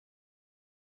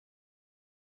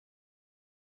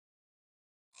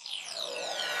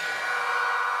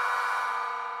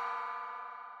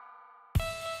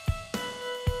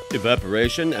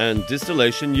Evaporation and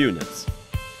Distillation Units.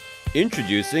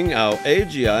 Introducing our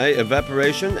AGI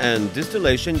Evaporation and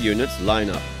Distillation Units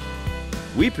lineup.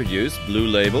 We produce Blue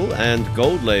Label and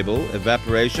Gold Label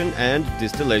Evaporation and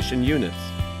Distillation Units.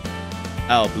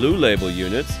 Our Blue Label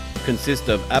units consist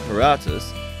of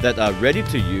apparatus that are ready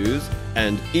to use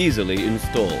and easily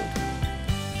installed.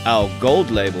 Our Gold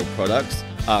Label products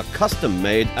are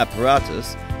custom-made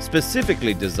apparatus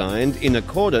specifically designed in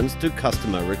accordance to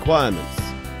customer requirements.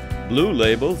 Blue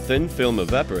Label Thin Film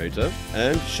Evaporator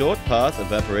and Short Path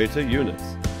Evaporator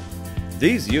units.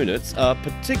 These units are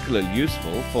particularly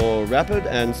useful for rapid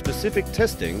and specific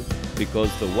testing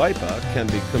because the wiper can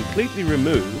be completely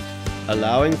removed,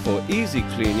 allowing for easy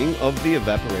cleaning of the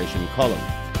evaporation column.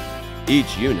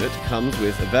 Each unit comes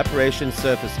with evaporation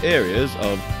surface areas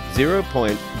of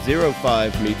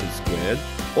 0.05 meters squared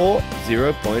or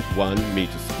 0.1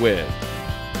 meters squared.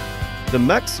 The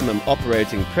maximum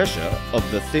operating pressure of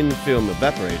the thin film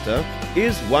evaporator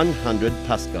is 100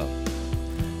 Pascal,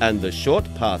 and the short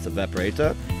path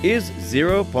evaporator is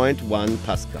 0.1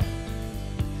 Pascal.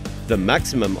 The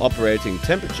maximum operating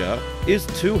temperature is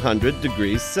 200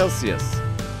 degrees Celsius,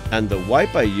 and the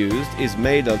wiper used is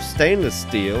made of stainless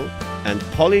steel and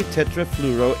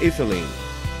polytetrafluoroethylene.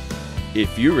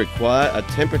 If you require a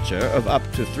temperature of up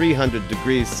to 300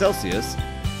 degrees Celsius,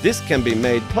 this can be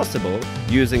made possible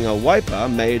using a wiper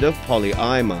made of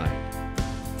polyimide.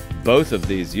 Both of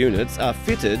these units are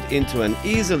fitted into an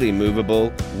easily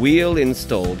movable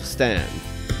wheel-installed stand.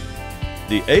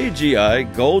 The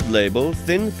AGI Gold Label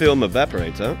Thin Film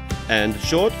Evaporator and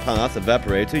Short Path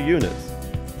Evaporator units.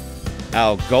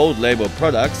 Our Gold Label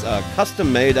products are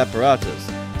custom-made apparatus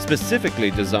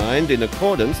specifically designed in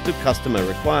accordance to customer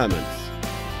requirements.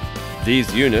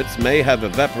 These units may have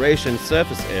evaporation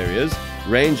surface areas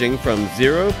ranging from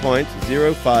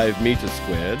 0.05 meters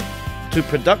squared to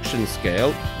production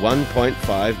scale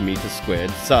 1.5 meters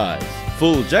squared size.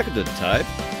 Full jacketed type,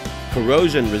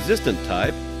 corrosion resistant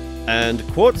type, and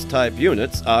quartz type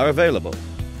units are available.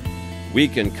 We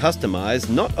can customize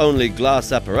not only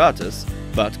glass apparatus,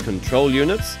 but control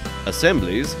units,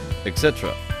 assemblies,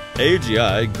 etc.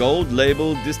 AGI Gold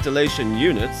Label Distillation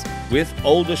Units with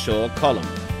Oldershaw column.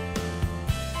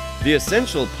 The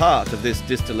essential part of this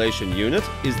distillation unit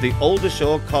is the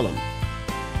Oldershaw column.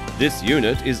 This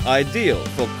unit is ideal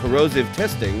for corrosive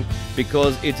testing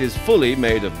because it is fully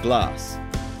made of glass.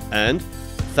 And,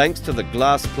 thanks to the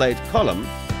glass plate column,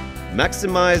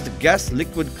 maximized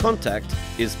gas-liquid contact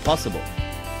is possible.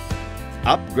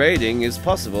 Upgrading is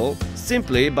possible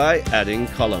simply by adding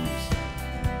columns.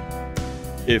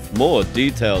 If more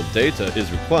detailed data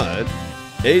is required,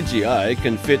 AGI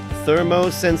can fit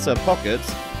thermo-sensor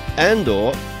pockets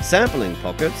and/or sampling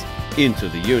pockets into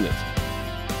the unit.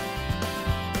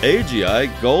 AGI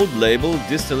Gold Label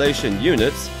Distillation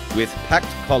Units with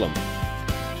packed column.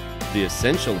 The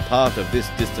essential part of this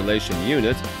distillation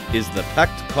unit is the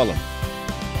packed column.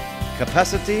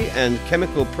 Capacity and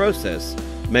chemical process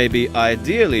may be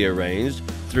ideally arranged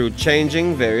through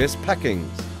changing various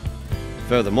packings.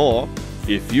 Furthermore,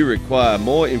 if you require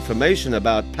more information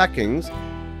about packings,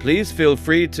 please feel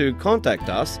free to contact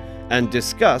us and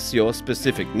discuss your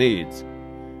specific needs.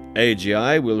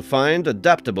 AGI will find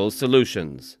adaptable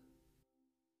solutions.